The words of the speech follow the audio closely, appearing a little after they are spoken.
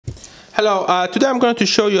Hello, today I'm going to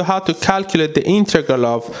show you how to calculate the integral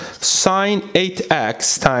of sine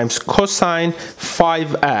 8x times cosine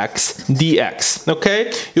 5x dx.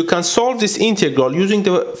 Okay, you can solve this integral using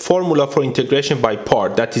the formula for integration by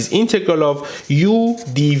part, that is integral of u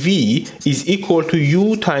dv is equal to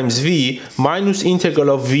u times v minus integral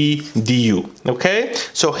of v du. Okay,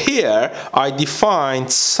 so here I define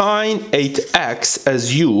sine 8x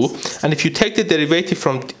as u, and if you take the derivative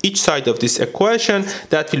from each side of this equation,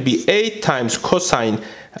 that will be 8 times cosine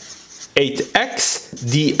 8x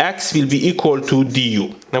dx will be equal to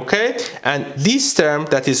du. Okay, and this term,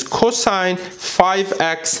 that is cosine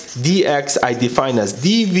 5x dx, I define as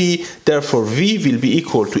dv, therefore v will be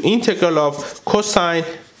equal to integral of cosine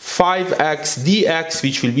 5x dx,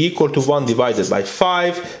 which will be equal to 1 divided by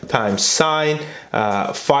 5 times sine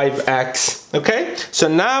 5x. Okay, so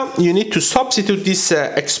now you need to substitute these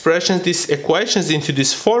these equations into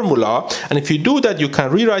this formula, and if you do that, you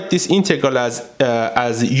can rewrite this integral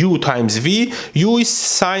as u times v. U is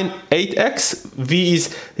sine 8x, v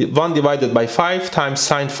is 1 divided by 5 times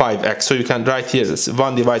sine 5x. So you can write here as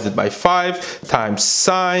 1 divided by 5 times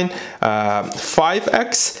sine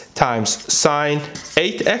 5x times sine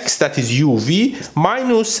 8x, that is uv,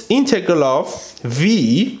 minus integral of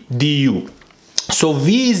v du. So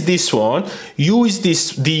v is this one, u is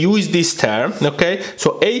this, du is this term. Okay,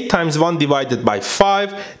 so 8 times 1 divided by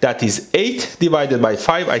 5, that is 8 divided by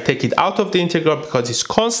 5, I take it out of the integral because it's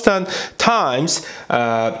constant, times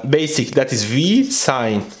that is v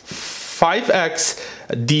sine 5x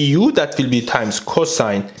du, that will be times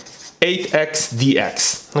cosine 8x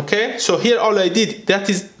dx. Okay, so here all I did, that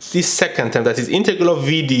is this second term, that is integral of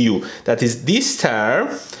v du, that is this term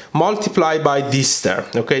multiplied by this term.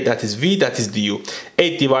 Okay, that is v, that is du.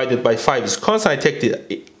 8 divided by 5 is constant, I take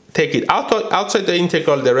it outside the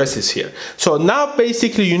integral, the rest is here. So now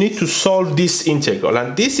basically you need to solve this integral,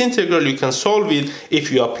 and this integral you can solve it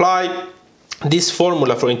if you apply this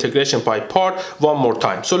formula for integration by part one more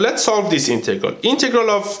time. So let's solve this integral. Integral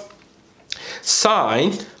of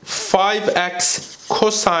sine 5x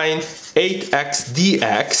cosine 8x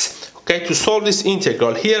dx. Okay, to solve this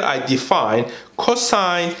integral, here I define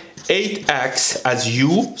cosine 8x as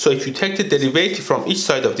u. So if you take the derivative from each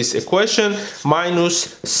side of this equation,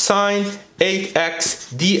 minus sine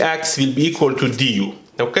 8x dx will be equal to du.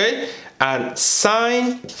 Okay, and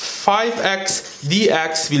sine 5x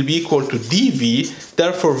dx will be equal to dv,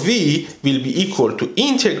 therefore v will be equal to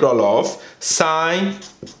integral of sine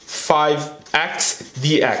 5x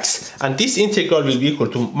dx, and this integral will be equal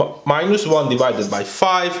to minus 1 divided by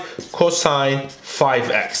 5 cosine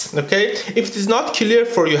 5x. Okay, if it is not clear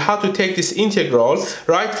for you how to take this integral,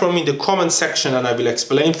 write for me in the comment section and I will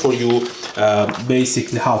explain for you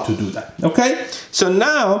basically how to do that. Okay, so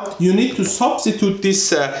now you need to substitute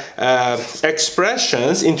these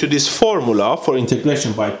expressions into this formula for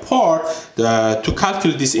integration by part to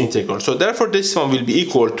calculate this integral. So therefore this one will be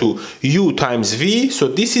equal to u times v. So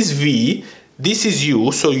this is v, this is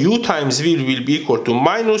u, so u times v will be equal to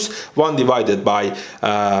minus 1 divided by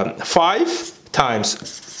 5 times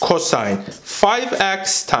cosine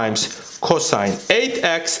 5x times cosine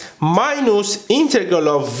 8x minus integral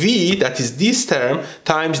of v, that is this term,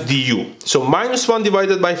 times du. So minus 1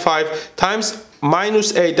 divided by 5 times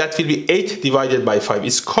minus 8, that will be 8 divided by 5.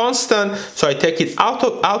 It's constant, so I take it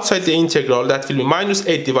outside the integral, that will be minus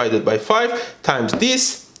 8 divided by 5 times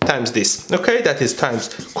this times this. Okay, that is times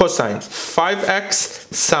cosine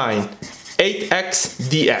 5x sine 8x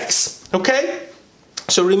dx. Okay,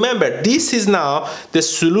 so remember, this is now the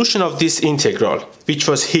solution of this integral, which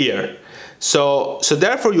was here. So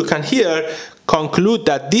therefore you can here conclude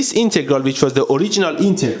that this integral, which was the original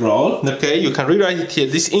integral, okay, you can rewrite it here,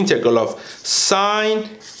 this integral of sine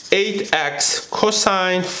 8x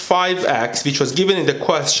cosine 5x, which was given in the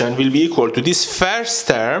question, will be equal to this first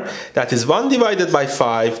term, that is 1 divided by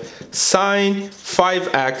 5 sine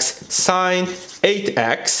 5x sine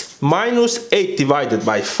 8x minus 8 divided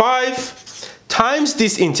by 5 times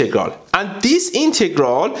this integral. And this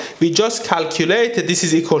integral we just calculated, this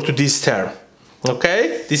is equal to this term.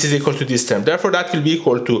 Okay, this is equal to this term, therefore that will be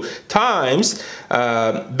equal to times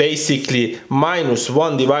basically minus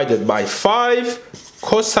 1 divided by 5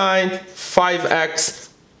 cosine 5x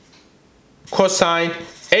cosine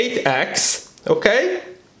 8x. Okay,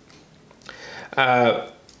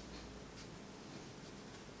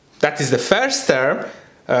 that is the first term,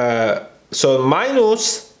 so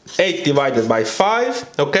minus 8 divided by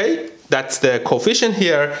 5, okay, that's the coefficient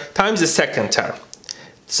here, times the second term.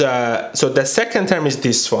 So the second term is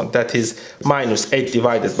this one, that is minus 8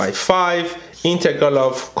 divided by 5 integral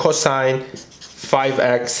of cosine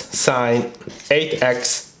 5x sine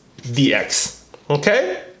 8x dx.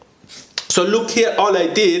 Okay? So look here, all I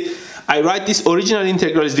did, I write this original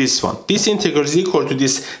integral is this one. This integral is equal to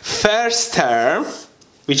this first term,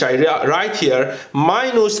 which I write here,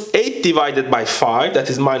 minus 8 divided by 5, that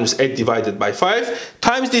is minus 8 divided by 5,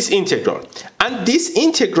 times this integral. And this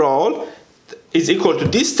integral is equal to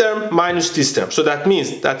this term minus this term. So that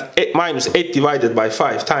means that minus 8 divided by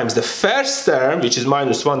 5 times the first term, which is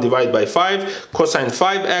minus 1 divided by 5, cosine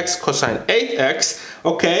 5x, cosine 8x,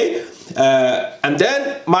 okay? And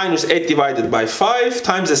then minus 8 divided by 5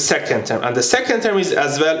 times the second term. And the second term is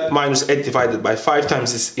as well minus 8 divided by 5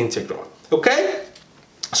 times this integral, okay?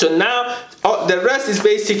 So now the rest is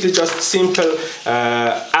basically just simple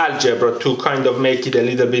algebra to kind of make it a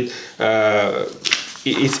little bit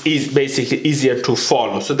it's basically easier to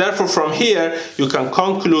follow. So therefore from here you can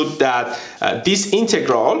conclude that this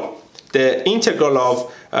integral, the integral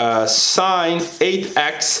of sine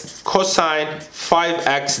 8x cosine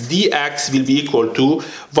 5x dx will be equal to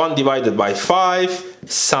 1 divided by 5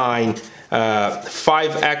 sine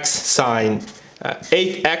 5x sine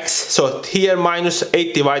 8x. So here minus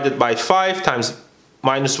 8 divided by 5 times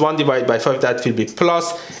minus 1 divided by 5, that will be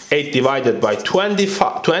plus 8 divided by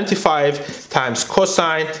 25 times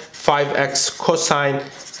cosine 5x cosine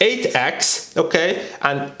 8x, okay,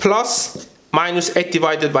 and plus minus 8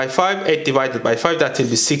 divided by 5, 8 divided by 5, that will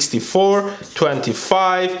be 64,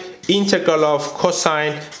 25, integral of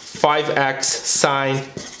cosine 5x sine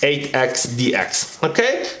 8x dx.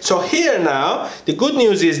 Okay, so here now the good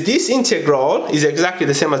news is this integral is exactly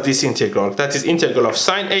the same as this integral, that is integral of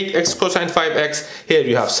sine 8x cosine 5x. Here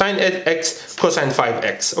you have sine 8x cosine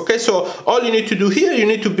 5x. Okay, so all you need to do here, you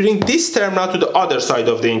need to bring this term now to the other side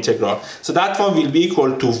of the integral. So that one will be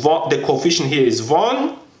equal to 1, the coefficient here is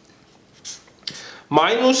 1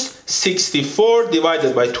 minus 64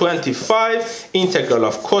 divided by 25 integral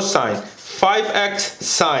of cosine 5x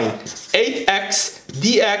sine 8x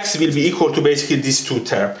dx will be equal to basically these two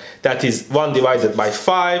terms. That is 1 divided by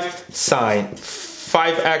 5 sine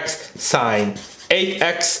 5x sine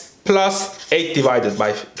 8x plus 8 divided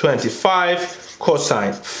by 25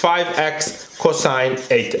 cosine 5x cosine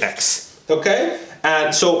 8x. Okay?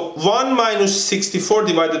 And so 1 minus 64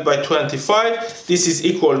 divided by 25, this is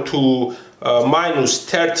equal to minus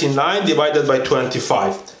 39 divided by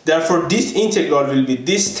 25. Therefore, this integral will be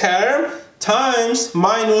this term times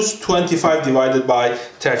minus 25 divided by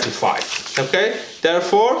 35. Okay?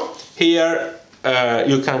 Therefore, here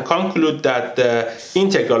you can conclude that the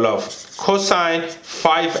integral of cosine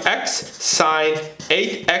 5x sine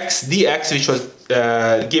 8x dx, which was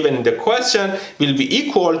given in the question, will be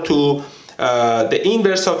equal to the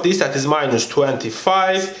inverse of this, that is minus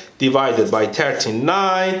 25 divided by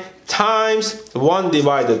 39 times 1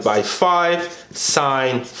 divided by 5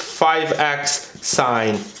 sine 5x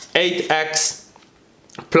sine 8x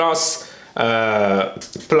plus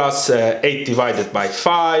 8 divided by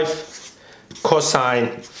 5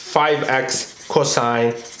 cosine 5x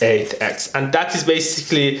cosine 8x, and that is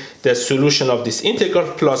basically the solution of this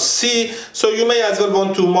integral plus c. So you may as well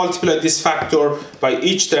want to multiply this factor by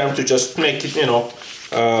each term to just make it, you know,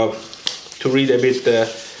 to read a bit,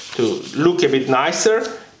 to look a bit nicer.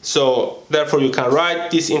 So therefore you can write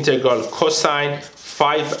this integral cosine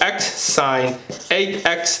 5x sine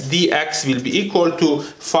 8x dx will be equal to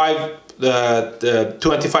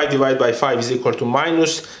 25 divided by 5 is equal to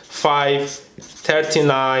minus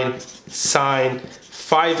 539 sine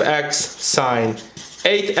 5x sine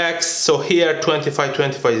 8x. So here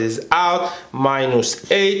 25 is out, minus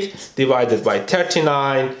 8 divided by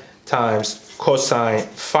 39 times cosine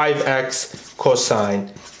 5x cosine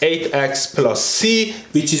 8x plus c,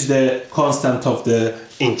 which is the constant of the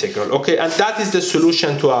integral. Okay, and that is the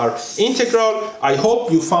solution to our integral. I hope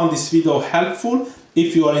you found this video helpful.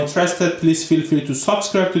 If you are interested, please feel free to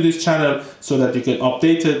subscribe to this channel so that you get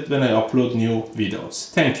updated when I upload new videos.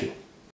 Thank you.